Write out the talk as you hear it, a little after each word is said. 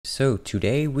So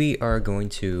today we are going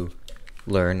to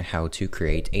learn how to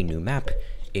create a new map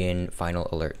in Final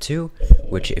Alert 2,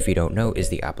 which, if you don't know, is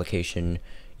the application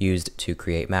used to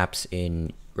create maps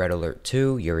in Red Alert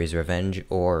 2, Yuri's Revenge,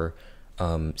 or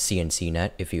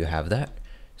CNCNet if you have that.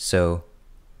 So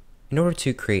in order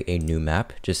to create a new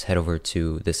map, just head over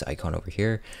to this icon over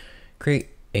here, create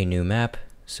a new map.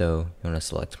 So you want to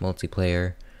select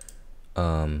multiplayer,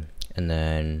 and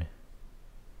then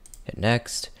hit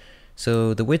next.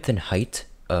 So the width and height,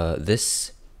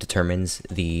 this determines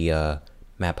the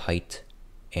map height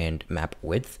and map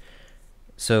width.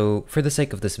 So for the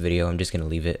sake of this video, I'm just going to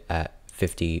leave it at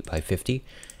 50 by 50.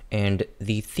 And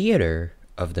the theater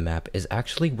of the map is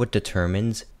actually what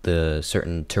determines the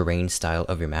certain terrain style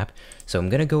of your map. So I'm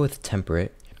going to go with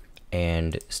temperate,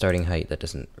 and starting height, that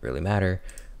doesn't really matter.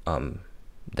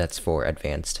 That's for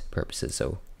advanced purposes.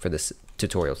 So for this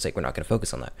tutorial's sake, we're not going to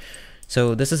focus on that.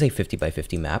 So this is a 50 by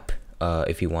 50 map.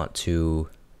 If you want to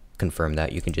confirm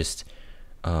that, you can just,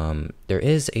 there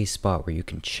is a spot where you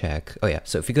can check. Oh yeah,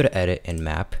 so if you go to edit and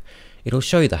map, it'll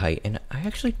show you the height. And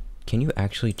can you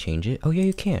actually change it? Oh yeah,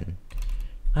 you can.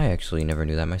 I actually never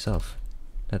knew that myself.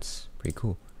 That's pretty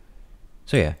cool.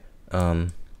 So yeah,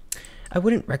 I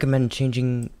wouldn't recommend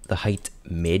changing the height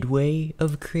midway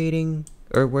of creating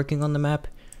or working on the map.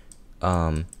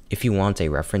 If you want a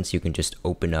reference, you can just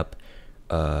open up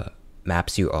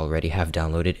maps you already have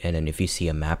downloaded, and then if you see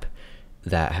a map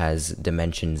that has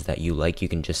dimensions that you like, you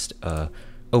can just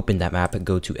open that map,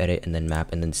 go to edit and then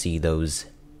map, and then see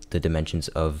the dimensions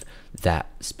of that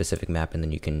specific map, and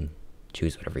then you can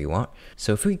choose whatever you want.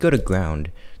 So if we go to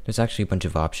ground, there's actually a bunch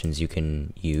of options you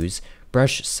can use.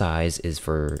 Brush size is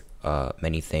for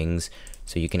many things,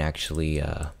 so you can actually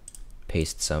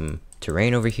paste some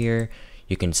terrain over here.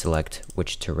 You can select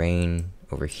which terrain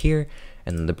over here,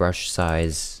 and then the brush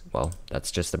size, well,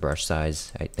 that's just the brush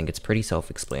size. I think it's pretty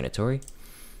self-explanatory.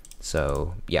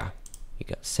 So yeah, you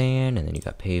got sand, and then you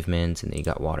got pavement, and then you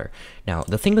got water. Now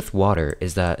the thing with water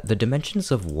is that the dimensions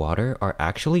of water are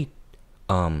actually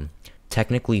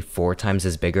technically 4 times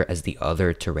as bigger as the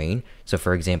other terrain. So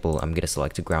for example, I'm gonna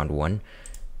select a ground 1.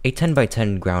 A 10 by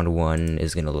 10 ground 1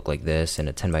 is gonna look like this, and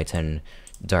a 10 by 10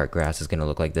 dark grass is gonna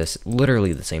look like this,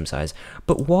 literally the same size.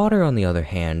 But water, on the other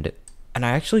hand, and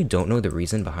I actually don't know the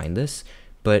reason behind this,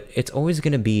 but it's always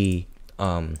going to be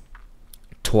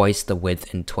twice the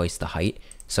width and twice the height.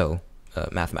 So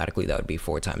mathematically, that would be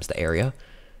 4 times the area.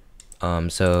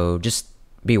 So just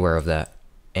be aware of that.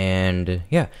 And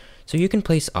yeah, so you can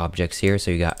place objects here. So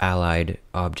you got allied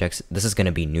objects. This is going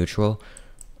to be neutral.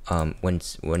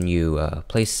 When you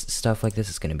place stuff like this,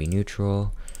 it's going to be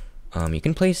neutral. You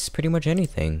can place pretty much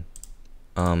anything.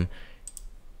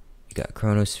 You got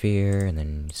Chronosphere, and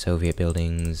then Soviet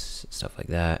buildings, stuff like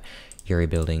that, Yuri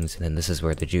buildings, and then this is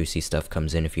where the juicy stuff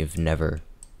comes in if you've never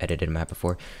edited a map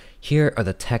before. Here are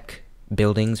the tech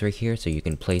buildings right here, so you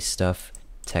can place stuff,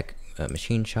 tech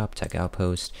machine shop, tech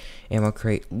outpost, ammo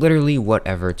crate, literally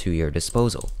whatever to your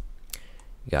disposal.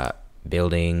 You got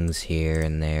buildings here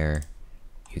and there,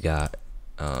 you got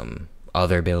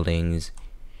other buildings,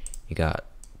 you got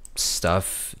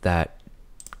stuff that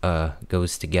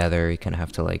goes together. You kind of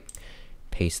have to like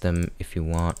paste them if you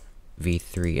want.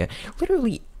 V3,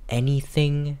 literally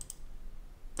anything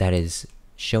that is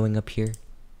showing up here,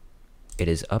 it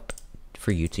is up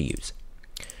for you to use.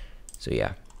 So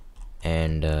yeah,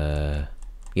 and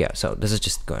yeah, so this is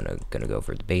just gonna go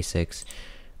over the basics.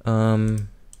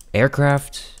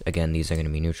 Aircraft, again, these are gonna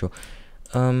be neutral.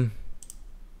 I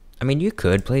mean, you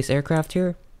could place aircraft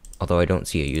here, although I don't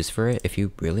see a use for it. If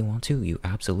you really want to, you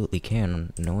absolutely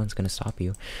can. No one's going to stop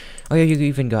you. Oh yeah, you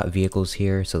even got vehicles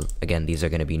here. So again, these are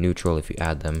going to be neutral if you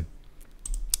add them.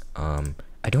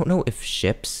 I don't know if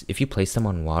ships, if you place them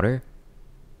on water,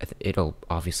 it'll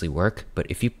obviously work. But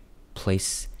if you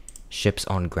place ships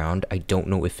on ground, I don't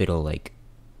know if it'll like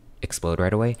explode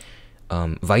right away.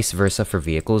 Vice versa for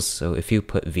vehicles. So if you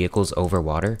put vehicles over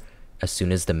water, as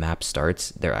soon as the map starts,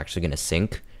 they're actually going to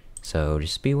sink. So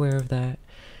just be aware of that.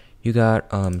 You got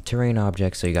terrain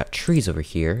objects, so you got trees over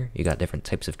here. You got different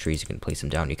types of trees. You can place them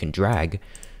down. You can drag.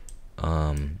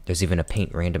 There's even a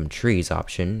paint random trees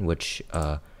option, which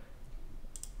I'm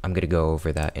going to go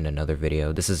over that in another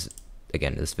video. This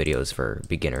video is for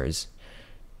beginners.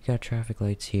 You got traffic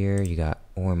lights here. You got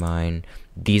ore mine.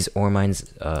 These ore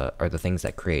mines are the things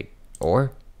that create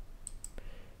ore.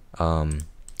 The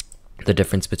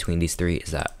difference between these three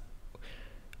is that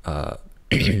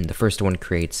the first one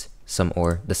creates some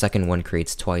ore, the second one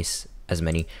creates twice as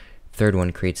many, third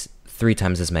one creates 3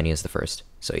 times as many as the first.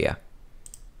 So yeah.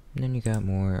 And then you got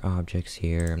more objects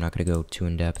here. I'm not going to go too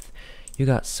in depth. You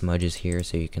got smudges here,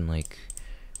 so you can like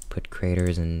put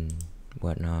craters and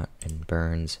whatnot, and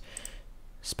burns.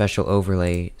 Special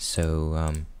overlay,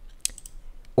 so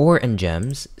ore and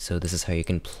gems. So this is how you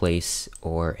can place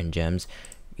ore and gems.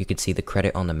 You can see the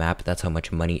credit on the map. That's how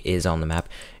much money is on the map.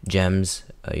 Gems,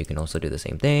 you can also do the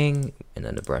same thing. And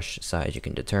then the brush size you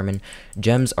can determine.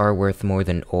 Gems are worth more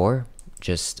than ore,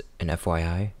 just an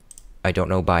FYI. I don't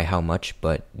know by how much,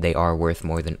 but they are worth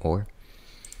more than ore.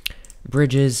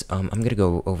 Bridges, I'm going to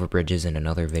go over bridges in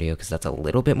another video because that's a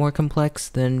little bit more complex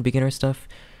than beginner stuff.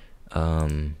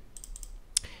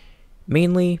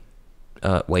 Mainly,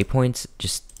 waypoints,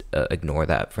 just ignore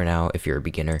that for now if you're a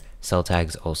beginner. Cell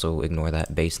tags, also ignore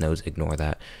that. Base nodes, ignore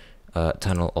that.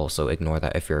 Tunnel, also ignore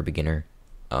that if you're a beginner.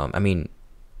 I mean,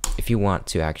 if you want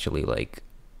to actually, like,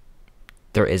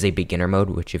 there is a beginner mode,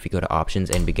 which if you go to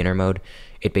options and beginner mode,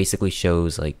 it basically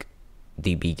shows, like,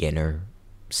 the beginner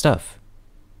stuff.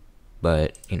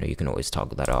 But, you know, you can always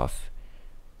toggle that off.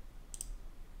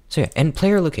 So yeah, and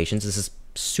player locations, this is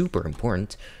super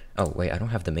important. Oh, wait, I don't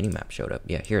have the minimap showed up.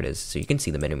 Yeah, here it is. So you can see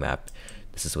the minimap.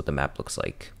 This is what the map looks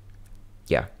like.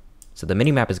 Yeah, so the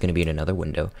minimap is going to be in another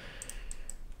window.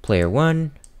 Player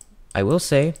 1, I will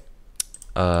say,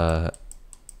 you got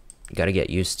to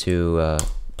get used to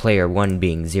player 1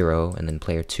 being 0, and then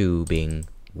player 2 being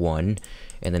 1,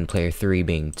 and then player 3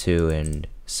 being 2, and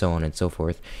so on and so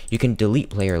forth. You can delete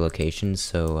player locations,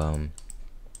 so,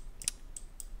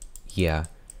 yeah.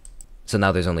 So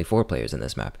now there's only 4 players in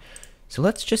this map. So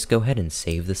let's just go ahead and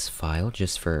save this file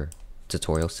just for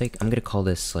tutorial sake. I'm going to call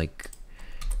this, like,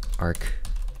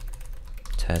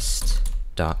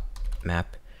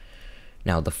 arctest.map.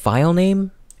 Now, the file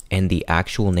name and the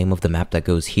actual name of the map that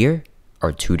goes here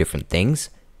are 2 different things.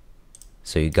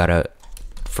 So you gotta,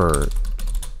 for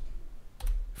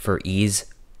ease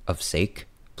of sake,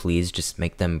 please just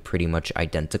make them pretty much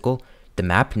identical. The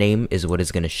map name is what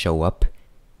is going to show up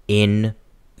in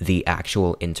the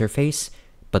actual interface,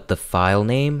 but the file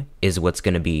name is what's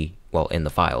going to be, well, in the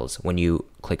files when you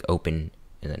click open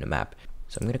and then a map.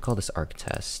 So I'm going to call this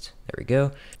arctest. There we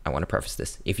go. I want to preface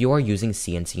this. If you are using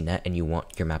CNCNet and you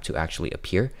want your map to actually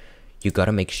appear, you got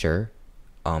to make sure,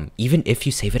 even if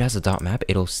you save it as a .map,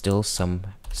 it'll still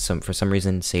for some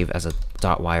reason save as a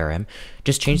 .yrm.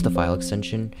 Just change the file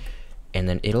extension and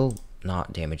then it'll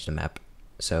not damage the map.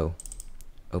 So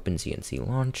open CNC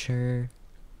launcher.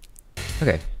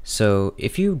 Okay, so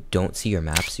if you don't see your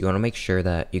maps, you want to make sure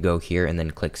that you go here and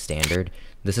then click standard.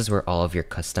 This is where all of your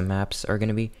custom maps are going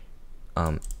to be.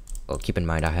 Well, keep in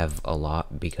mind I have a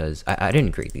lot because I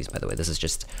didn't create these, by the way. This is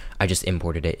just, I just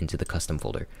imported it into the custom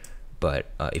folder. But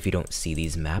if you don't see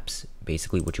these maps,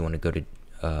 basically what you want to go to,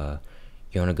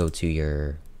 you want to go to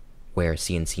your, where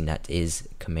CNCNet is,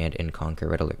 Command and Conquer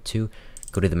Red Alert 2,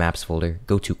 go to the maps folder,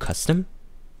 go to custom,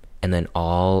 and then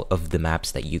all of the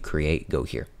maps that you create go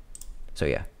here. So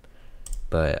yeah,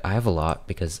 but I have a lot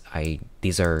because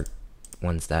these are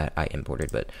ones that I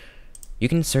imported, but you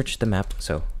can search the map.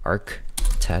 So arc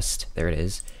test, there it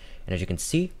is. And as you can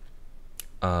see,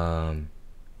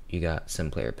 you got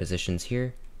some player positions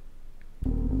here.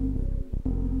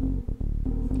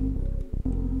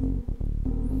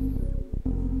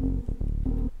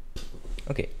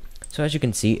 Okay, so as you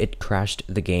can see, it crashed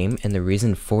the game, and the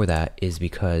reason for that is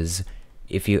because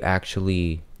if you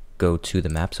actually go to the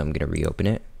map, so I'm going to reopen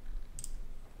it.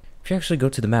 If you actually go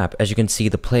to the map, as you can see,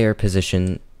 the player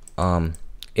position,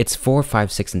 it's 4,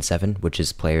 5, 6, and 7, which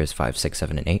is players 5, 6,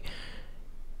 7, and 8.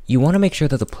 You want to make sure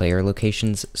that the player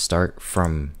locations start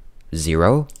from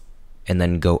 0 and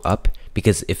then go up,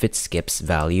 because if it skips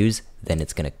values, then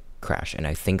it's going to crash, and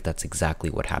I think that's exactly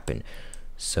what happened.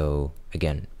 So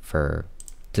again, for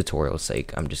tutorial's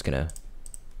sake, I'm just going to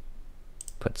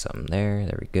put some there.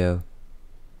 There we go.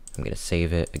 I'm going to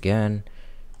save it again.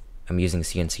 I'm using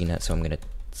CNCNet, so I'm going to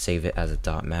save it as a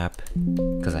 .map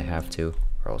because I have to,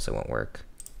 or else it won't work.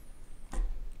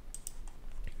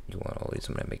 You want always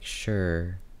want to make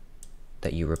sure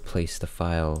that you replace the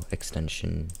file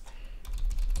extension.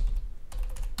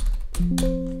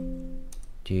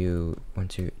 Do you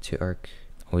want to arc?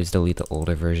 Always delete the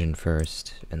older version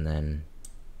first and then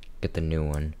get the new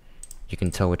one. You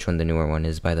can tell which one the newer one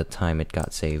is by the time it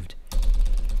got saved.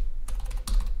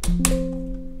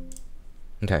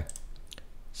 Okay,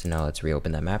 so now let's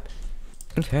reopen that map.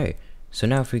 Okay, so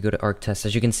now if we go to arc test,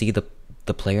 as you can see, the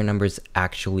player numbers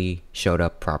actually showed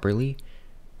up properly.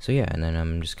 So yeah, and then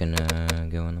I'm just gonna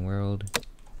go in the world.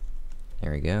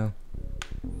 There we go.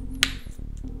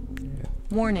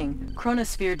 Warning,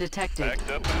 chronosphere detected.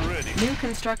 Backed up and ready. New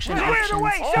construction Clear options. the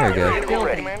way, There we sir. go.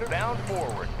 Building. Bound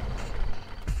forward.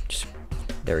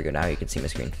 There we go, now you can see my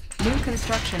screen. New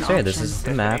construction So yeah, options. this is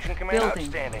the map. Destination command Building.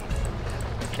 outstanding.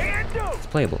 Can do. It's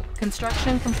playable.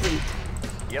 Construction complete.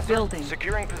 Yes, sir. Building.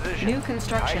 Securing position. New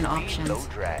construction High speed, options. low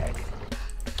drag.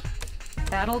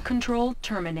 Battle control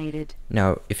terminated.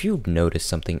 Now, if you notice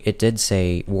something, it did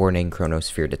say warning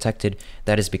chronosphere detected.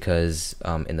 That is because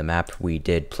in the map we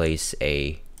did place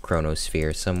a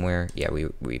chronosphere somewhere. Yeah,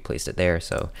 we placed it there,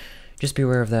 so just be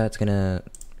aware of that. It's gonna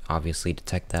obviously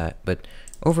detect that. But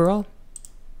overall,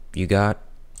 you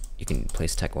can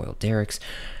place tech oil derricks.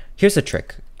 Here's the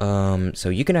trick. So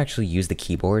you can actually use the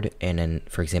keyboard, and then,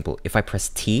 for example, if I press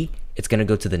T, it's going to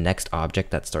go to the next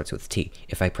object that starts with T.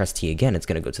 If I press T again, it's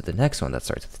going to go to the next one that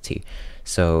starts with T.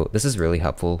 So this is really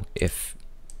helpful if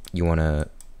you want to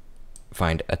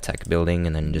find a tech building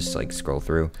and then just like scroll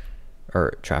through.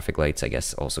 Or traffic lights, I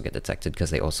guess, also get detected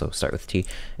because they also start with T.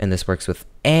 And this works with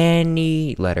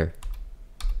any letter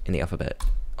in the alphabet.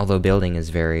 Although building is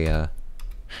very,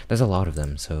 there's a lot of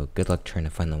them, so good luck trying to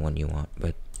find the one you want.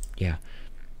 But yeah,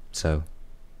 so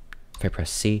if I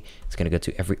press C, it's gonna go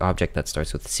to every object that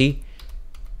starts with C,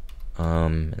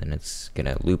 and then it's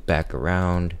gonna loop back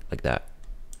around like that.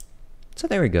 So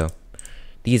there we go.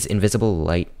 These invisible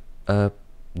light,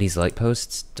 these light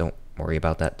posts, don't worry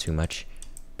about that too much.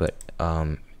 But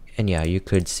and yeah, you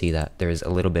could see that there's a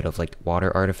little bit of like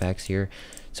water artifacts here,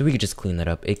 so we could just clean that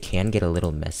up. It can get a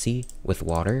little messy with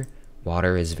water.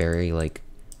 Water is very like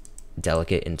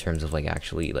delicate in terms of like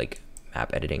actually like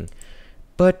map editing.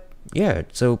 But yeah,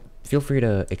 so feel free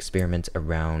to experiment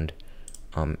around,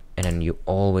 and then you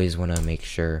always want to make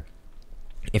sure,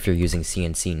 if you're using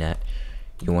CNCNet,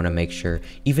 you want to make sure,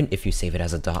 even if you save it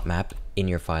as a dot map in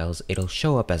your files, it'll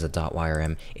show up as a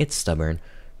 .yrm. It's stubborn,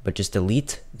 but just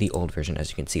delete the old version. As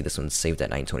you can see, this one's saved at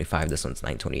 925, this one's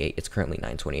 928. It's currently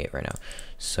 928 right now.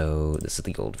 So this is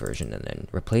the old version, and then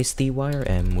replace the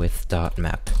yrm with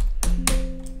 .map.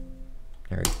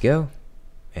 There we go.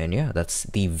 And yeah, that's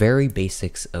the very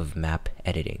basics of map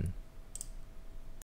editing.